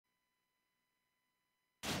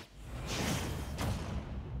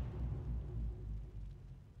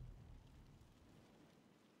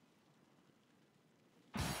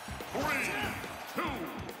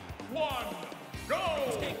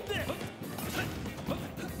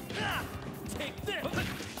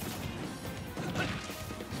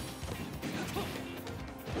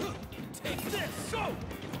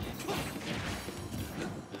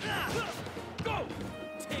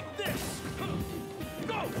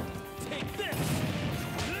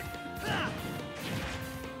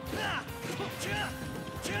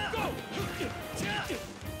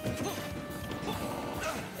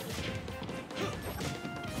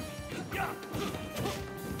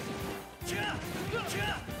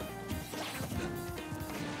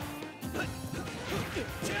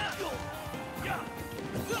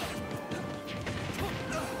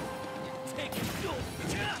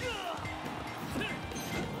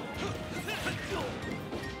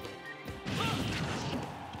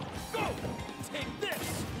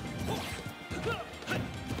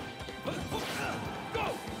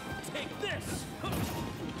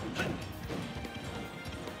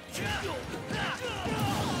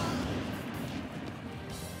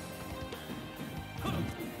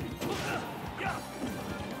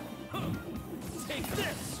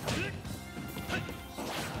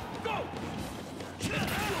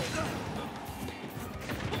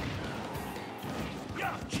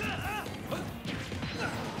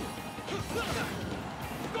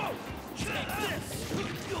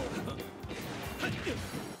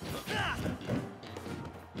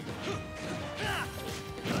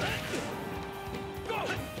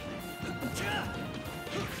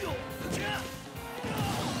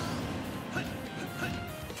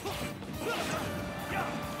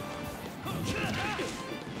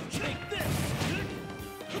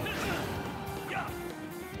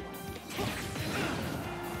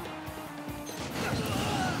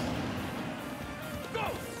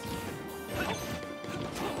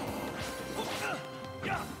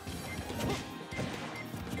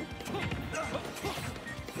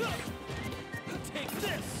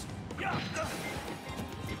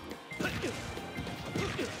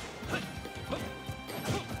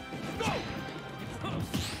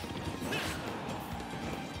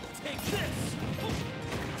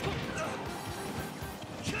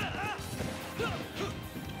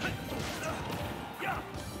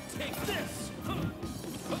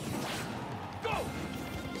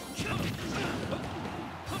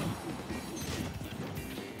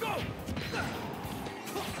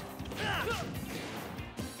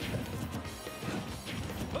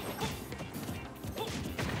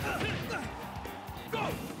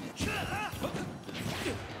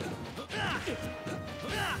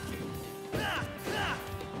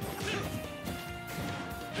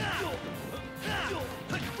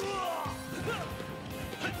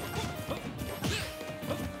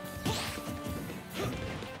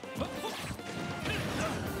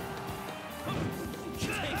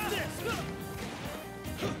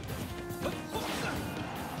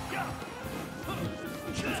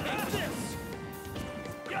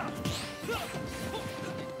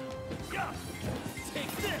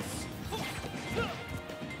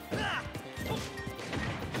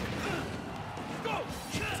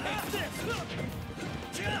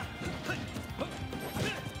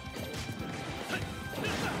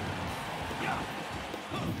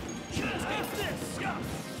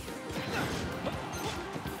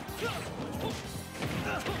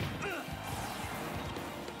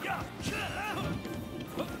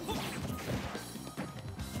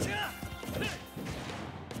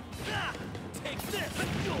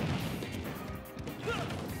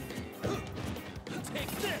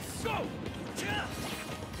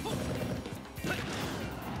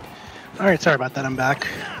Alright, sorry about that, I'm back.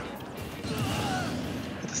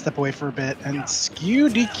 Had to step away for a bit. And Skew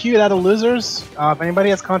DQ'd out of losers. If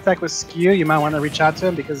anybody has contact with Skew, you might want to reach out to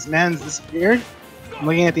him because man's disappeared. I'm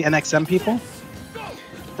looking at the NXM people.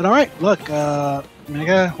 But alright, look,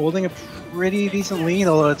 Mega holding a pretty decent lead,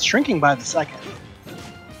 although it's shrinking by the second.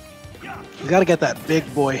 He's got to get that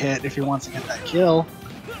big boy hit if he wants to get that kill.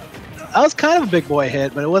 That was kind of a big boy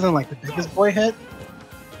hit, but it wasn't like the biggest boy hit.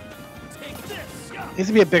 Needs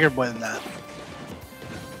to be a bigger boy than that.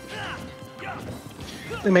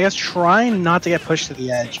 Mega's trying not to get pushed to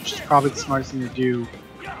the edge, which is probably the smartest thing to do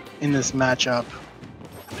in this matchup.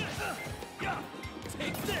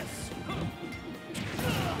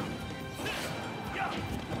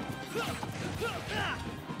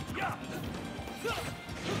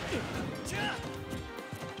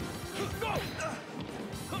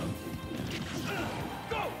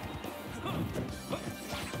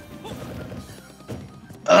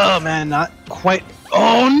 Oh man, not quite.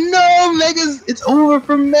 Oh no, Mega's. It's over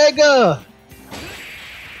for Mega.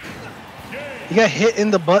 He got hit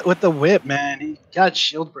in the butt with the whip, man. He got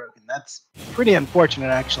shield broken. That's pretty unfortunate,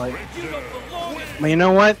 actually. But you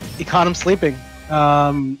know what? He caught him sleeping.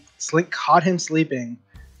 Slink caught him sleeping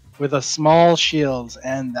with a small shield,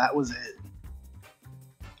 and that was it.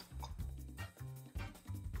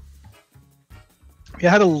 If he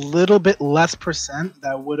had a little bit less percent,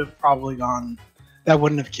 that would have probably gone. That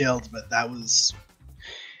wouldn't have killed, but that was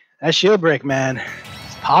that shield break, man.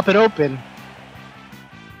 Just pop it open.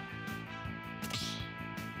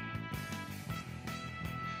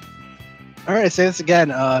 All right, I say this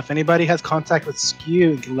again. If anybody has contact with Skew,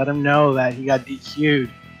 you can let him know that he got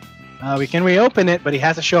DQ'd. We can reopen it, but he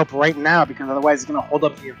has to show up right now because otherwise he's going to hold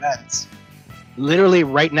up the events. Literally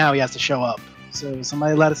right now he has to show up. So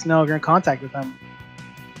somebody let us know if you're in contact with him.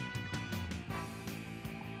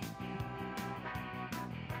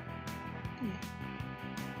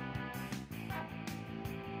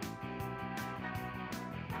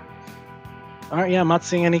 Alright, yeah, I'm not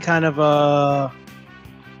seeing any kind of,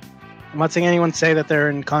 I'm not seeing anyone say that they're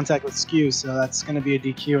in contact with Skew, so that's going to be a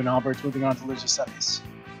DQ, and Albert's moving on to loser semis.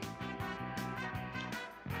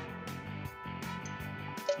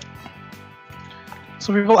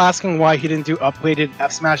 So people asking why he didn't do upweighted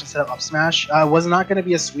F smash instead of up smash. Was not going to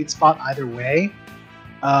be a sweet spot either way,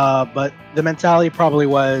 but the mentality probably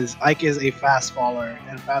was Ike is a fast faller,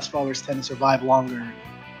 and fast fallers tend to survive longer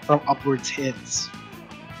from upwards hits.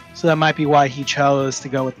 So that might be why he chose to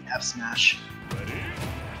go with the F smash.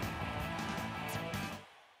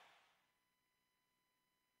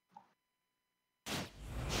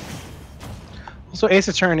 Also, Ace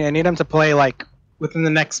Attorney, I need him to play like within the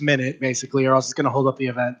next minute, basically, or else it's gonna hold up the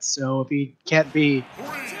event. So if he can't be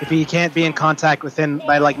in contact within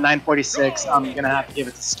by like 9:46, I'm gonna have to give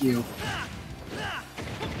it to Skew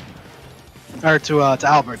or to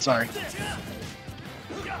Albert. Sorry.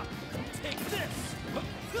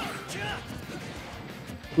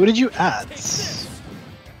 Who did you add?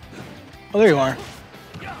 Oh, there you are.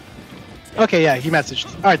 Okay, yeah, he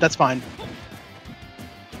messaged. All right, that's fine.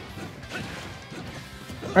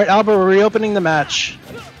 All right, Albert, we're reopening the match.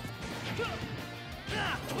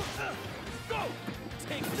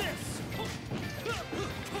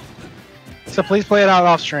 So please play it out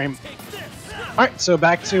off stream. All right, so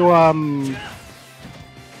back to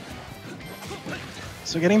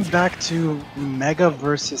So getting back to Mega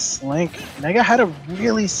versus Slink. Mega had a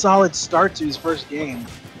really solid start to his first game,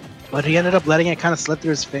 but he ended up letting it kind of slip through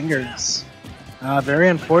his fingers. Very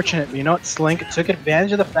unfortunate. But you know what? Slink took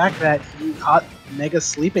advantage of the fact that he caught Mega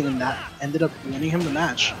sleeping, and that ended up winning him the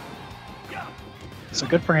match. So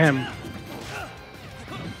good for him.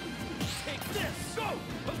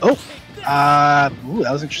 Oh! Ooh,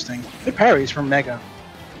 that was interesting. Good parries from Mega.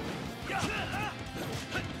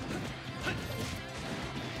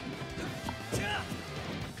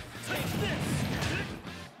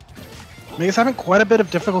 Mega's having quite a bit of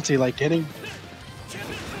difficulty, like getting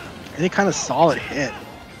any kind of solid hit.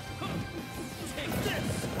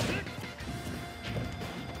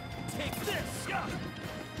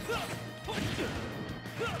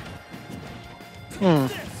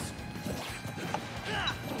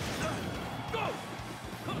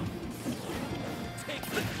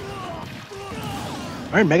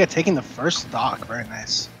 Alright, Mega taking the first stock. Very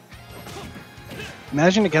nice.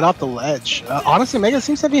 Managing to get off the ledge. Honestly, Mega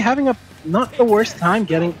seems to be having a not the worst time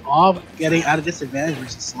getting out of disadvantage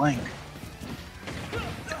versus Slink.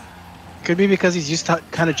 Could be because he's used to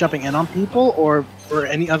kind of jumping in on people, or for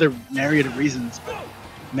any other myriad of reasons. But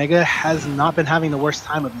Mega has not been having the worst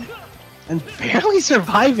time of it, and barely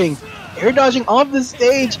surviving, air dodging off the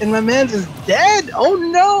stage, and my man's is dead. Oh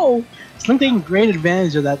no! Slink taking great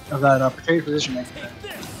advantage of that precarious position right there.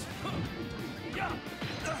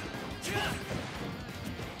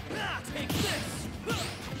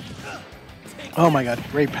 Oh my god,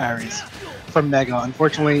 great parries from Mega.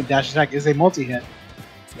 Unfortunately, dash attack is a multi-hit.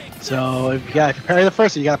 So if you parry the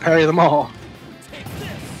first, you gotta parry them all.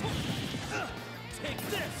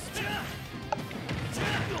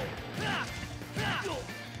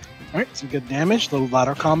 Alright, some good damage, little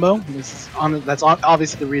ladder combo. That's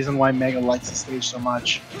obviously the reason why Mega likes the stage so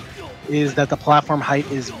much, is that the platform height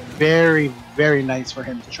is very, very nice for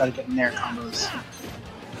him to try to get nair combos.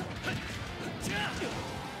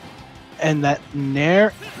 And that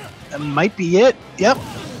nair might be it. Yep.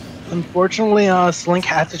 Unfortunately, Slink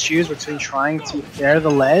had to choose between trying to fair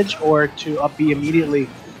the ledge or to up B immediately,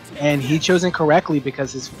 and he chose incorrectly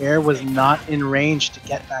because his fair was not in range to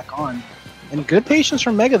get back on. And good patience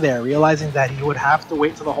from Mega there, realizing that he would have to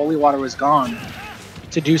wait till the holy water was gone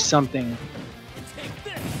to do something.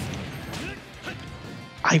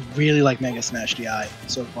 I really like Mega Smash DI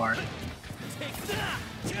so far.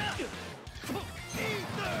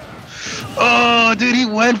 Oh, dude, he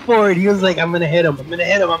went for it. He was like, I'm gonna hit him. I'm gonna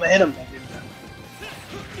hit him. I'm gonna hit him.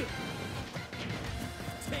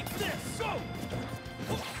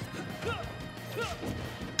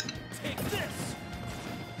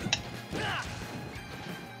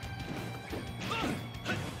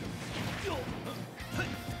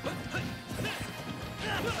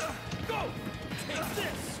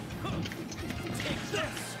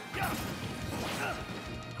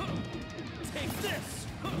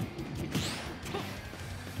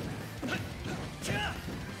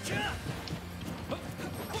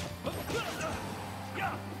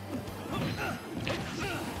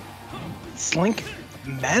 Slink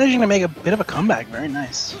managing to make a bit of a comeback. Very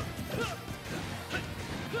nice.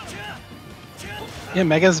 Yeah,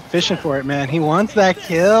 Mega's fishing for it, man. He wants that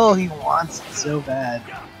kill. He wants it so bad.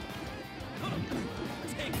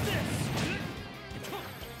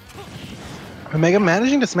 Mega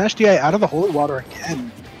managing to smash DI out of the holy water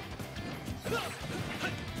again.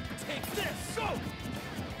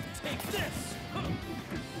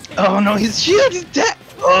 Oh no, he's dead!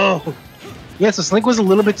 Oh! Yeah, so Slink was a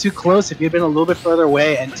little bit too close. If he had been a little bit further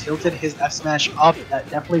away and tilted his F smash up, that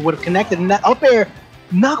definitely would have connected. And that up air,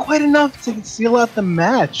 not quite enough to seal out the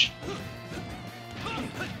match.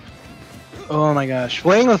 Oh my gosh,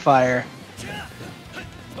 playing with fire.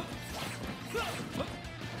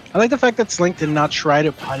 I like the fact that Slink did not try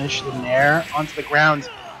to punish the Nair onto the ground,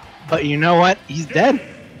 but you know what? He's dead.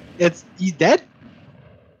 He's dead.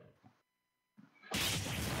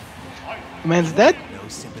 The man's dead. No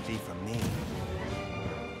sympathy from me.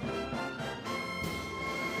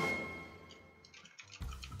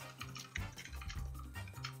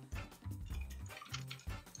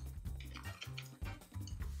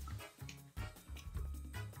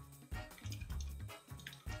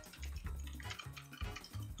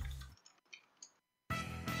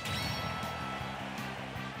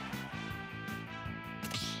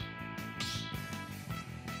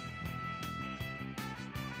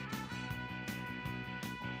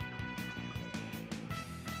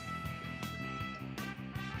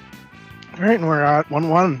 Alright, and we're at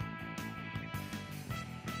 1-1.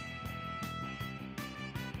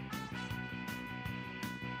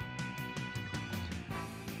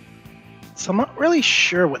 So I'm not really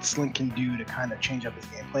sure what Slink can do to kind of change up his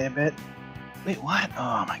gameplay a bit. Wait, what?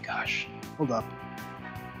 Oh my gosh. Hold up.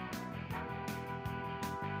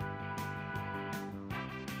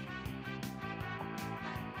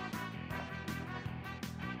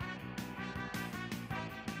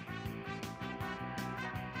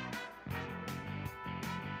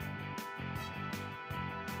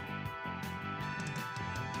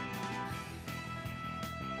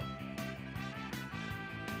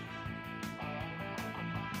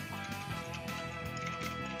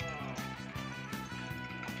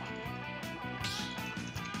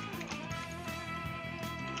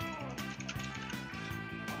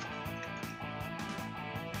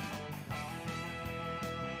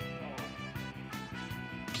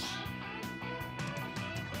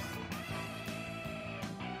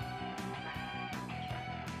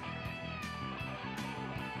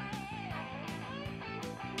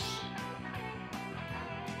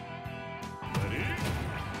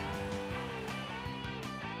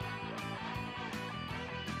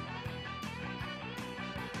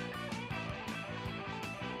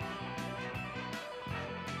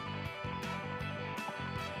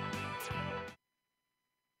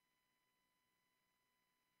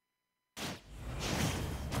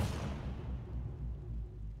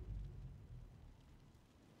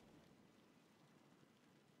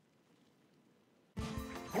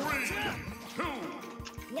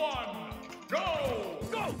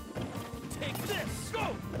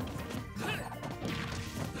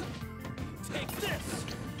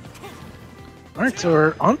 Alright, so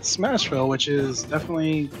we're on Smashville, which is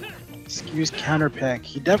definitely Skew's counter pick.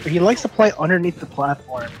 He likes to play underneath the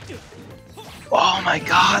platform. Oh my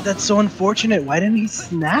god, that's so unfortunate. Why didn't he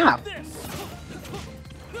snap?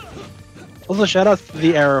 Also, shout out to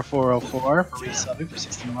the Error 404 for resubbing for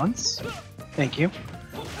 16 months. Thank you.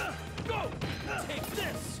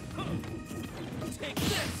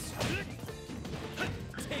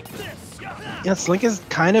 Yeah, Slink is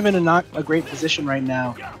kind of in not a great position right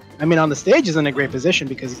now. I mean, on the stage he's in a great position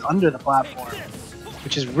because he's under the platform,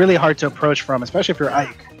 which is really hard to approach from, especially if you're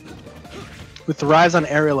Ike, who thrives on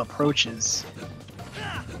aerial approaches.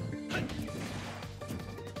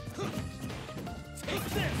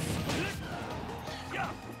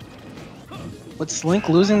 But Slink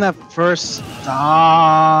losing that first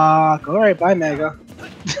stock. Alright, bye Mega.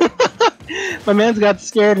 My man's got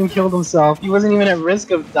scared and killed himself. He wasn't even at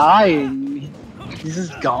risk of dying. He's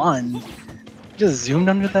just gone. Just zoomed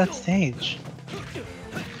under that stage.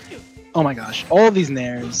 Oh my gosh, all of these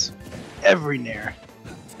nairs. Every nair.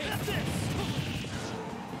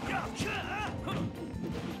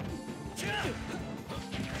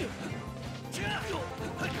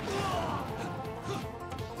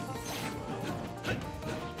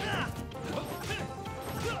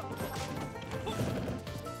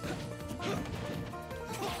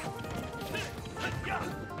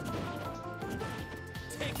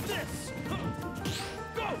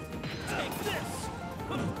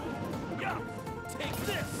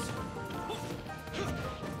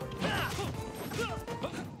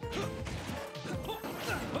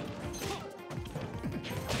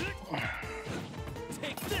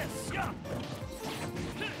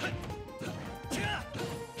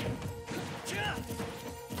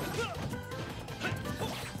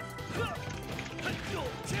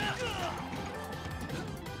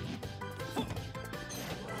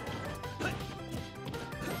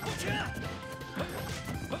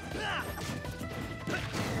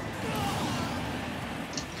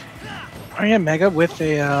 Oh yeah, Mega with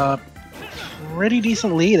a pretty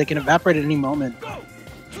decent lead that can evaporate at any moment.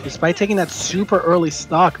 Despite taking that super early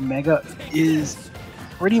stock, Mega is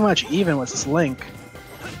pretty much even with Slink.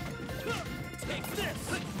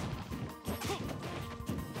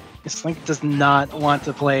 Slink does not want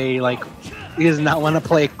to play he does not want to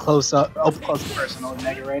play close up, close personal with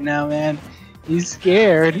Mega right now, man. He's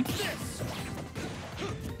scared.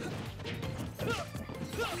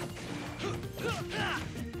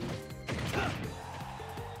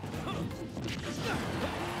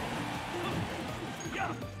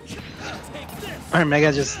 Alright,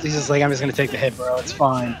 Mega he's just like, I'm just gonna take the hit, bro. It's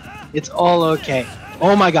fine. It's all okay.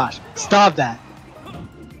 Oh my gosh. Stop that.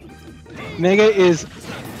 Mega is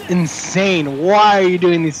insane. Why are you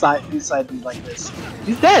doing these side Bs like this?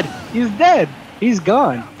 He's dead. He's dead. He's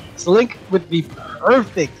gone. Slink with the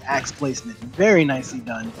perfect axe placement. Very nicely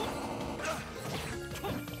done.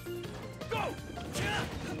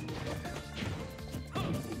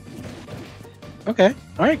 Okay.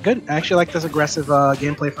 Alright, good. I actually like this aggressive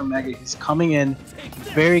gameplay from Mega. He's coming in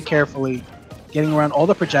very carefully, getting around all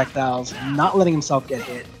the projectiles, not letting himself get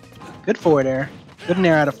hit. Good forward air. Good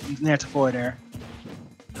nair to forward air.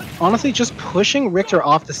 Honestly, just pushing Richter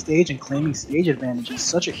off the stage and claiming stage advantage is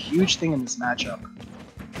such a huge thing in this matchup.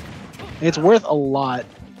 It's worth a lot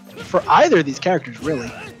for either of these characters,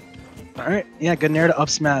 really. Alright, yeah, good nair to up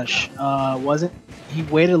smash. He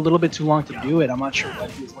waited a little bit too long to do it. I'm not sure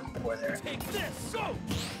what he was looking for there.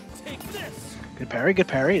 Good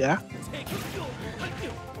parry, yeah.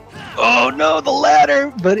 Oh no, the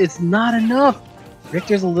ladder! But it's not enough!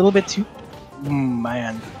 Richter's a little bit too...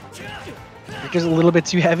 man. Richter's a little bit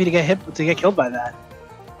too heavy to get killed by that.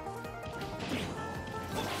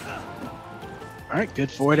 Alright, good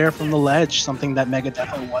forward air from the ledge, something that Mega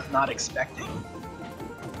definitely was not expecting.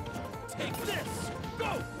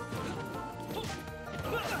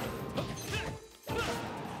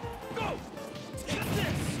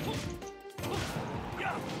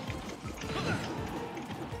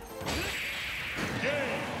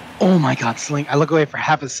 Oh my god, Slink. I look away for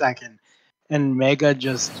half a second, and Mega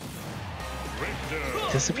just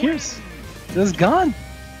disappears. Just gone.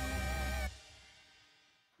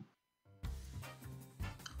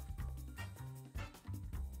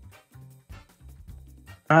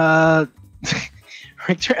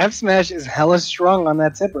 Richter F smash is hella strong on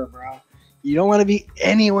that tipper, bro. You don't want to be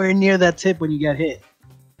anywhere near that tip when you get hit.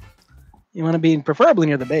 You want to be preferably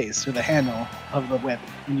near the base or the handle of the whip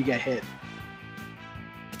when you get hit.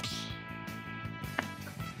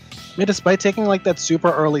 Yeah, despite taking like that super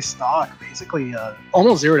early stock, basically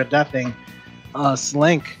almost 0 to deathing,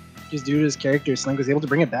 Slink, just due to his character, Slink was able to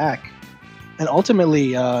bring it back. And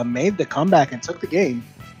ultimately made the comeback and took the game.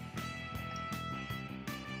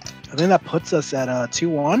 I think that puts us at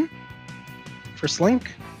 2-1 for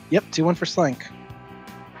Slink. Yep, 2-1 for Slink.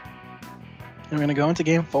 And we're going to go into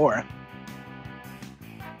game 4.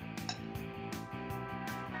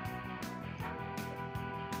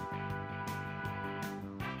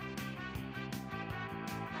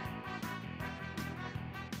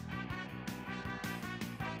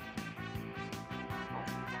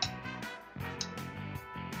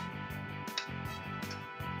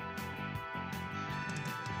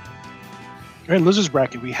 All right, losers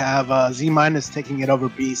bracket, we have Z- taking it over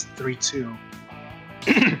Beast 3-2.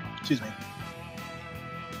 Excuse me.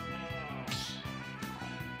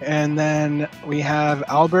 And then we have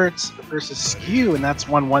Albert versus Skew, and that's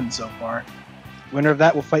 1-1 so far. Winner of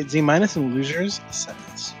that will fight Z- and losers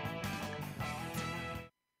seconds.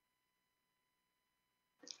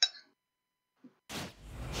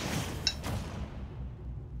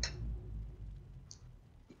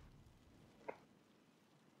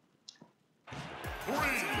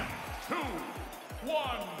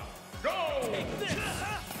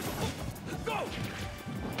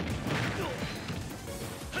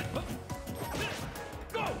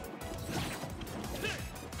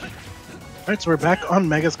 Alright, so we're back on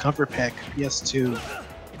Mega's comfort pick, PS2.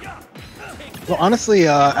 Well, honestly,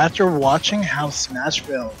 after watching how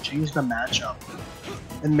Smashville changed the matchup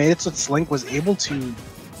and made it so Slink was able to,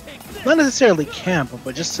 not necessarily camp,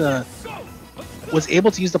 but just was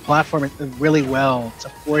able to use the platform really well to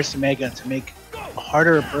force Mega to make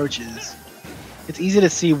harder approaches, it's easy to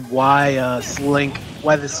see why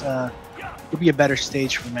why this would be a better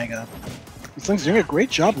stage for Mega. Slink's doing a great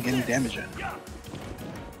job of getting damage in.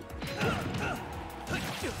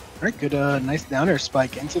 Alright, good, nice down air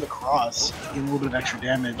spike into the cross, getting a little bit of extra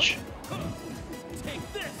damage.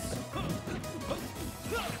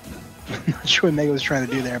 I'm not sure what Mega was trying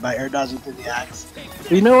to do there by air dodging through the axe.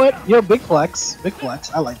 But you know what? Yo, big flex. Big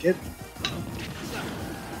flex. I like it.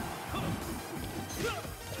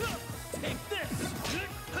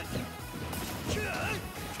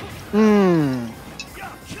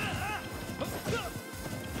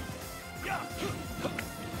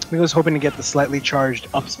 He was hoping to get the slightly charged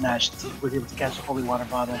up smash to was able to catch the Holy Water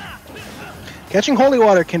bottle. Catching Holy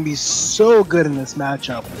Water can be so good in this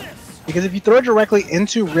matchup, because if you throw it directly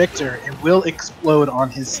into Richter, it will explode on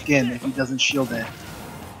his skin if he doesn't shield it.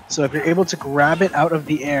 So if you're able to grab it out of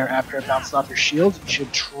the air after it bounces off your shield, you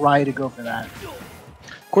should try to go for that.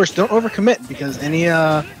 Of course, don't overcommit, because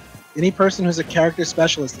any person who's a character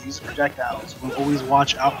specialist that uses projectiles will always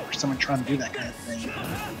watch out for someone trying to do that kind of thing.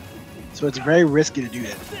 So it's very risky to do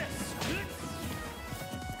it.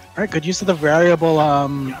 Alright, good use of the variable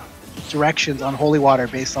directions on Holy Water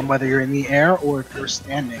based on whether you're in the air or if you're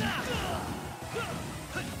standing.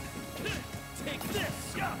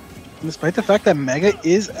 And despite the fact that Mega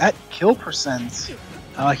is at kill percent,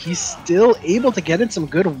 he's still able to get in some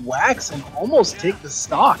good whacks and almost take the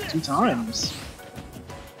stock 2 times.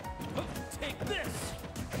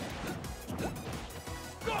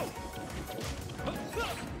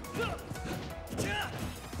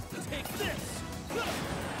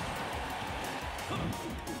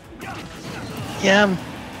 Yeah.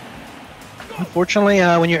 Unfortunately,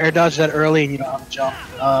 when you air dodge that early and you don't have a jump,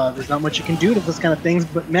 there's not much you can do to those kind of things,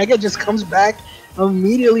 but Mega just comes back,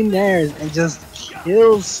 immediately nairs, and just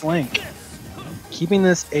kills Slink, keeping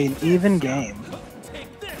this an even game.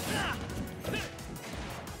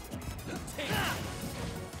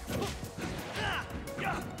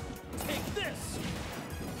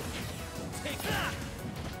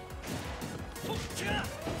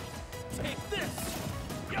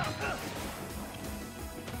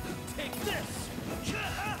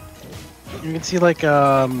 You can see like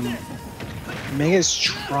Mega is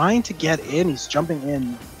trying to get in, he's jumping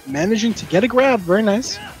in, managing to get a grab, very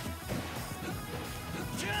nice.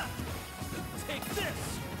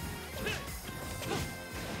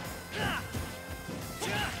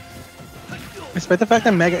 Despite the fact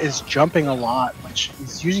that Mega is jumping a lot, which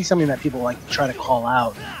is usually something that people like to try to call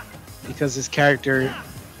out, because his character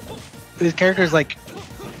is like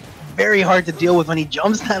very hard to deal with when he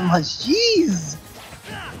jumps that much. Jeez!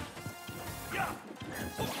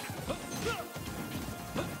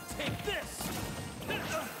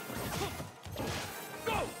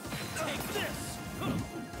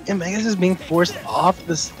 And Megas is being forced off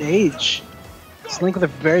the stage. Slink with a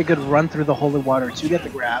very good run through the Holy Water to get the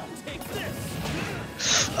grab.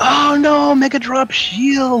 Oh no! Mega drop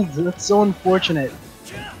shield! That's so unfortunate.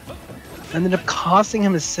 Ended up costing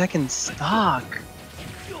him his second stock.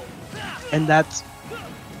 And that's...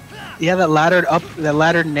 yeah, that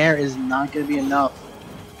laddered nair is not going to be enough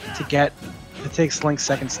to take Slink's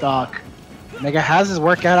second stock. Mega has his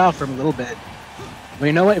work cut out for him a little bit. But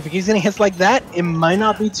you know what? If he keeps getting hits like that, it might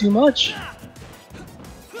not be too much.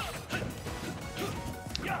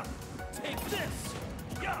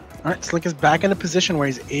 Alright, Slink is back in a position where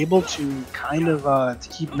he's able to kind of to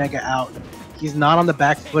keep Mega out. He's not on the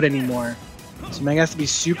back foot anymore. So Mega has to be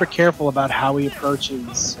super careful about how he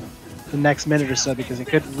approaches the next minute or so, because it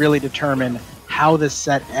could really determine how this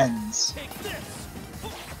set ends.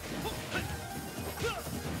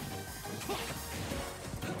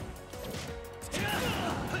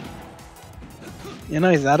 You know,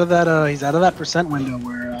 he's out of that percent window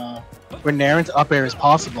where nair into up air is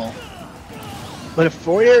possible. But if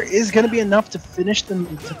forward air is going to be enough to finish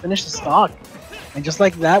the stock, and just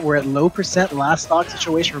like that, we're at low percent last stock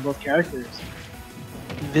situation for both characters.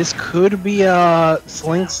 This could be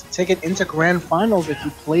Slink's ticket into Grand Finals if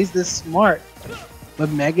he plays this smart. But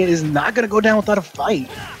Mega is not going to go down without a fight.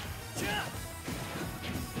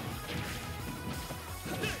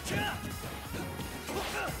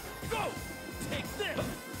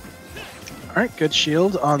 Alright, good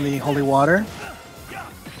shield on the Holy Water.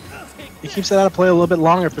 He keeps it out of play a little bit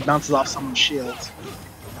longer if it bounces off someone's shield.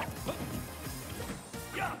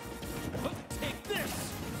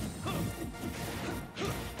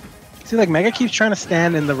 See, like, Mega keeps trying to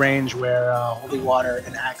stand in the range where Holy Water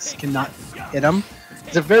and Axe cannot hit him.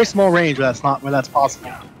 It's a very small range where that's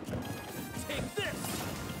possible.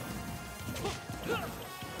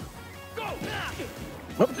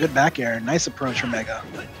 Oh, good back air. Nice approach from Mega.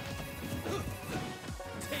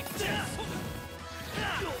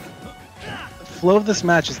 The flow of this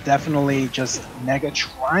match is definitely just Mega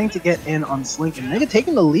trying to get in on Slink, and Mega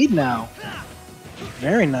taking the lead now.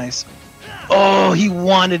 Very nice. Oh, he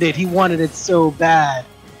wanted it. He wanted it so bad.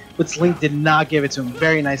 But Slink did not give it to him.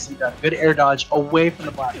 Very nicely done. Good air dodge away from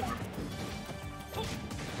the platform.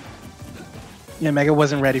 Yeah, Mega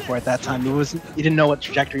wasn't ready for it that time. He didn't know what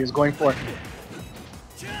trajectory he was going for.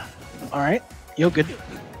 Alright. Yo, good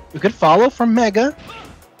follow from Mega.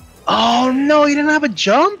 Oh no, he didn't have a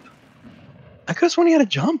jump? I could have sworn he had a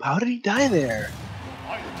jump. How did he die there?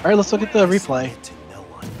 Alright, let's look at the replay.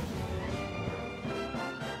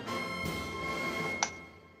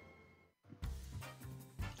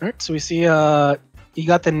 Alright, so we see he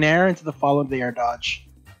got the nair into the follow of the air dodge.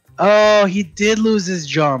 Oh, he did lose his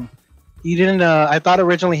jump. He didn't I thought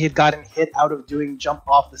originally he'd gotten hit out of doing jump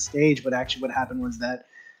off the stage, but actually what happened was that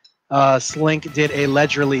Slink did a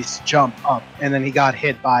ledge release jump up, and then he got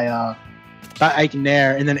hit by Ike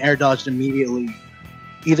Nair, and then air dodged immediately,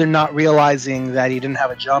 either not realizing that he didn't have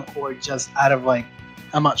a jump or just out of like,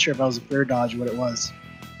 I'm not sure if that was a clear dodge or what it was.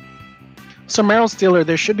 So Meryl Steeler,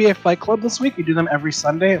 there should be a fight club this week. We do them every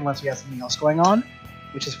Sunday unless we have something else going on,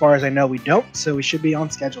 which as far as I know we don't, so we should be on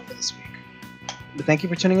schedule for this week. But thank you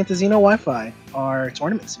for tuning into XeNOwifi, our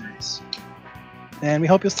tournament series, and we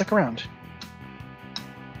hope you'll stick around.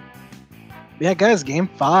 But yeah guys, game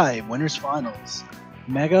 5, winners finals.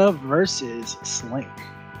 Mega versus Slink.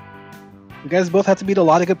 You guys both had to beat a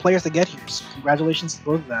lot of good players to get here, so congratulations to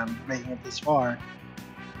both of them for making it this far.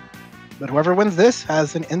 But whoever wins this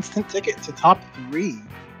has an instant ticket to top 3.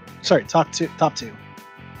 Sorry, top 2.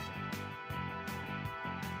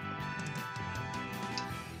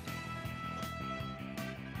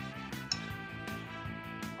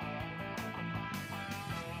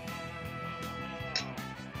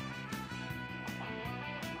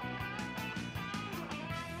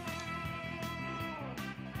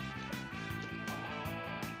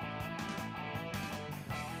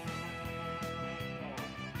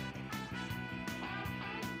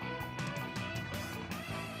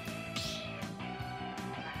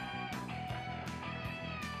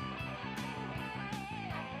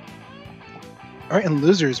 All right, in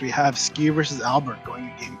losers, we have Skew versus Albert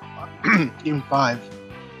going to game 5.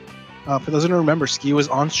 For those who don't remember, Skew was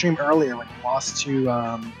on stream earlier when he lost to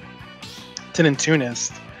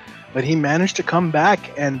Nintunis, but he managed to come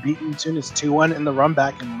back and beat Nintunis 2-1 in the run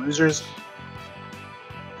back in losers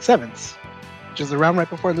 7th, which is the round right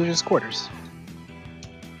before losers quarters.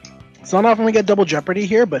 It's not often we get double jeopardy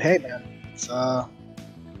here, but hey, man, it's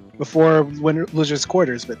before losers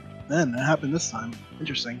quarters, but man, that happened this time.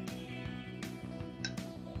 Interesting.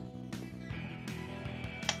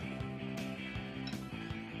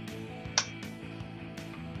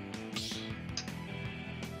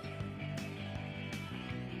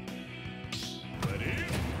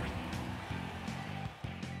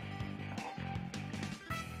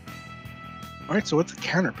 Alright, so what's the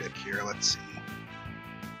counter pick here? Let's see.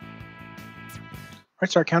 Alright,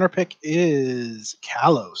 so our counter pick is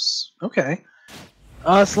Kalos. Okay.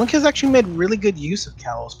 Slink has actually made really good use of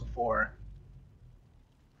Kalos before.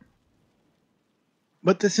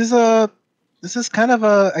 But this is kind of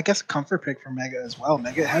a, I guess, comfort pick for Mega as well.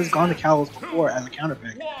 Mega has gone to Kalos before as a counter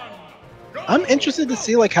pick. I'm interested to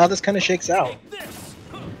see like how this kind of shakes out.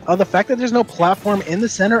 The fact that there's no platform in the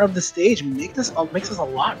center of the stage makes this a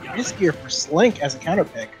lot riskier for Slink as a counter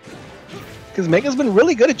pick, because Mega's been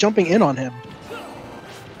really good at jumping in on him,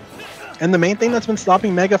 and the main thing that's been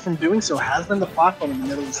stopping Mega from doing so has been the platform in the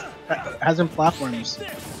middle. Has been platforms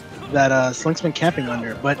that Slink's been camping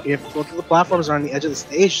under. But if both of the platforms are on the edge of the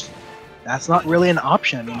stage, that's not really an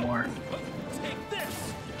option anymore.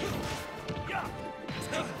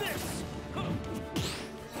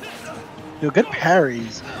 Good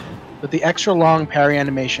parries, but the extra long parry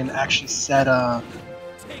animation actually set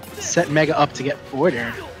Mega up to get forward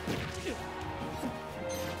air.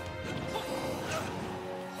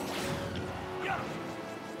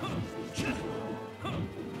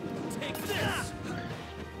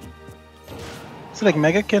 So like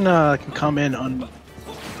Mega can come in on.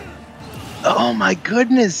 Oh my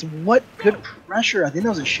goodness! What good pressure! I think that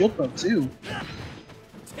was a shield bump too.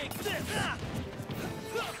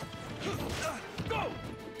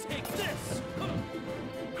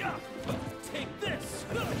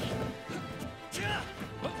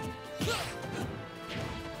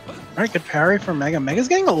 Alright, good parry from Mega. Mega's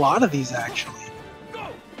getting a lot of these, actually.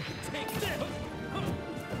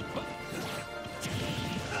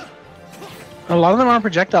 A lot of them aren't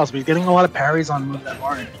projectiles, but he's getting a lot of parries on moves that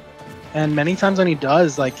aren't. And many times when he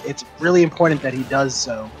does, like, it's really important that he does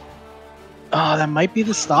so. Oh, that might be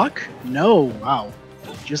the stock? No, wow.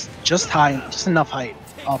 Just enough height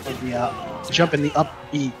off of the jump in the up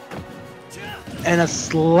B. And a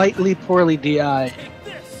slightly poorly DI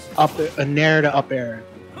up a nair to up air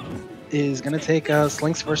is gonna take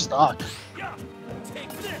Slink's first stock.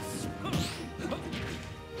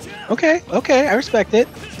 Okay, I respect it.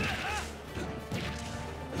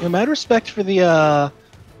 You know, mad respect for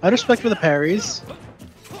the parries.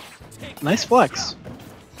 Nice flex.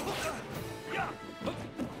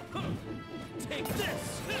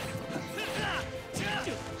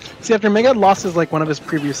 See, after Mega lost his one of his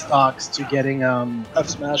previous stocks to getting F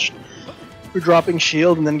smashed for dropping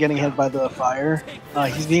shield and then getting hit by the fire.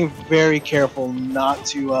 He's being very careful not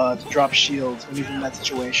to drop shield when he's in that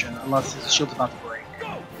situation, unless his shield's about to break.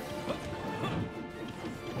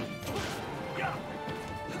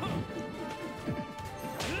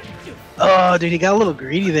 Oh, dude, he got a little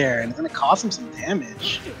greedy there, and it's gonna cost him some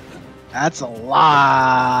damage. That's a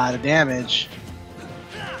lot of damage.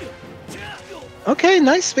 Okay,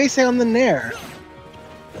 nice spacing on the nair.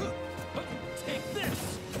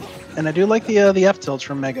 And I do like the F tilt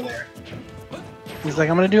from Mega there. He's like,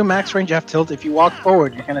 I'm gonna do a max range F tilt. If you walk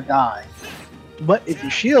forward, you're gonna die. But if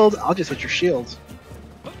you shield, I'll just hit your shield.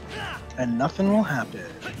 And nothing will happen.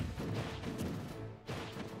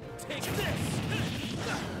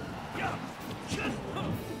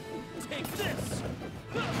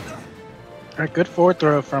 Alright, good forward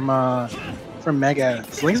throw from Mega.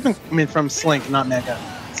 Slink's been, from Slink, not Mega.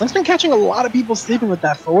 Slink's been catching a lot of people sleeping with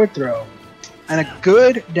that forward throw. And a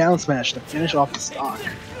good down smash to finish off the stock.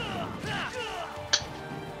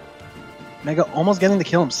 Mega almost getting the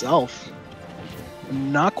kill himself.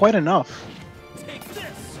 Not quite enough.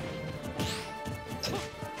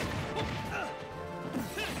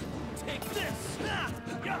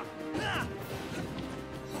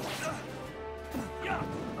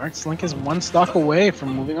 Alright, Slink is one stock away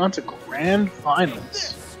from moving on to Grand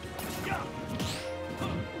Finals.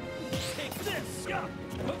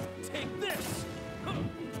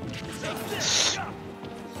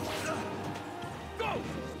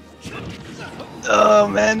 Oh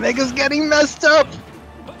man, Mega's getting messed up!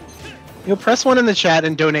 You'll press 1 in the chat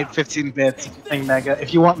and donate 15 bits if you think Mega,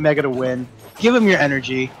 if you want Mega to win. Give him your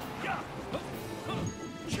energy.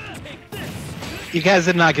 You guys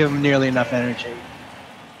did not give him nearly enough energy.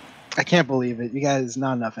 I can't believe it. You guys,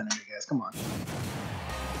 not enough energy, guys. Come on.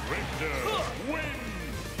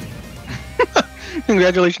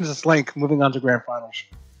 Congratulations to Slink, moving on to Grand Finals.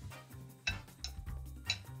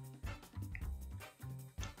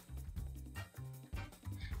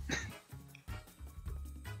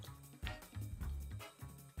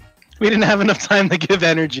 We didn't have enough time to give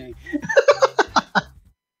energy.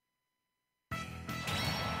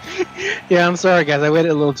 Yeah, I'm sorry guys, I waited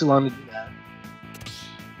a little too long to do that.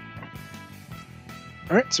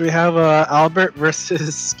 Alright, so we have Albert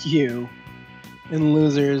versus Skew in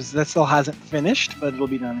losers. That still hasn't finished, but it'll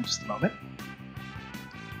be done in just a moment.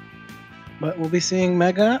 But we'll be seeing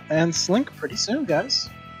Mega and Slink pretty soon, guys.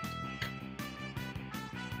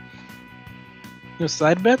 No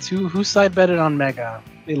side bets? Who side betted on Mega?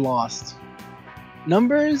 They lost.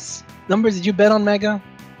 Numbers? Numbers, did you bet on Mega?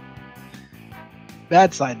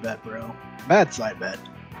 Bad side bet, bro. Bad side bet.